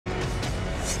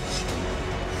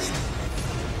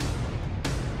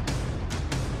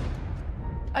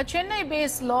A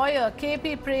Chennai-based lawyer,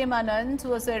 KP Premanand,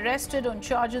 was arrested on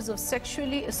charges of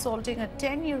sexually assaulting a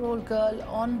 10-year-old girl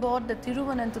on board the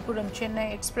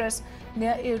Thiruvananthapuram-Chennai Express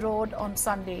near a road on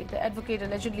Sunday. The advocate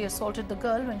allegedly assaulted the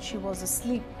girl when she was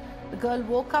asleep. The girl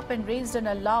woke up and raised an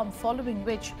alarm, following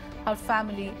which her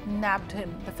family nabbed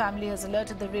him. The family has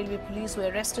alerted the railway police, who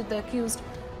arrested the accused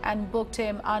and booked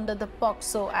him under the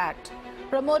POCSO Act.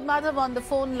 Pramod Madhav on the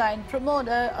phone line. Pramod,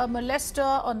 a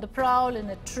molester on the prowl in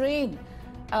a train,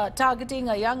 targeting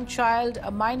a young child, a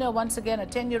minor, once again a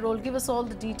 10-year-old. Give us all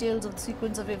the details of the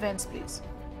sequence of events, please.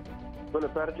 Well,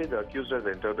 apparently the accused has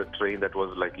entered a train that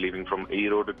was leaving from A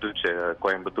Road to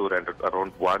Coimbatore at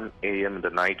around 1 a.m. in the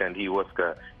night, and he was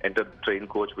entered the train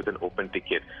coach with an open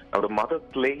ticket. Now, the mother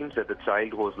claims that the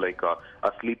child was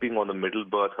sleeping on the middle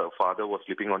berth. Her father was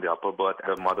sleeping on the upper berth.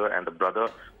 Her mother and the brother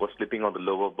was sleeping on the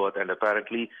lower berth, and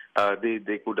apparently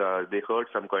they heard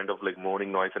some kind of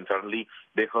moaning noise, and suddenly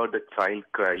they heard the child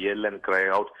yell and cry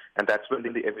out, and that's when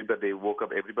everybody woke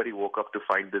up. Everybody woke up to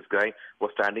find this guy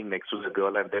was standing next to the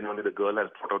girl, and then only the girl has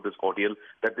put out this audio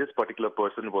that this particular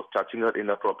person was touching her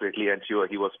inappropriately, and he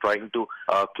was trying to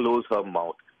close her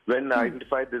mouth. When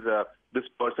identified, this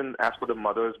person, as per the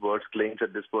mother's words, claims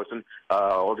that this person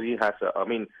already has,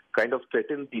 kind of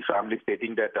threatened the family,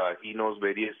 stating that he knows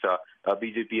various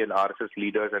BJP and RSS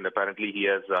leaders, and apparently he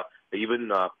has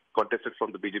even contested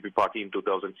from the BJP party in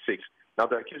 2006. Now,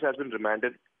 the accused has been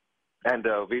remanded, and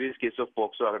various cases of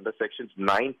POCSO are under sections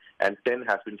 9 and 10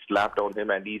 has been slapped on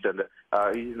him, and he's in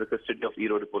the custody of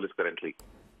Erode police currently.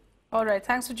 All right.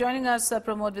 Thanks for joining us,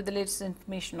 Pramod, with the latest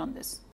information on this.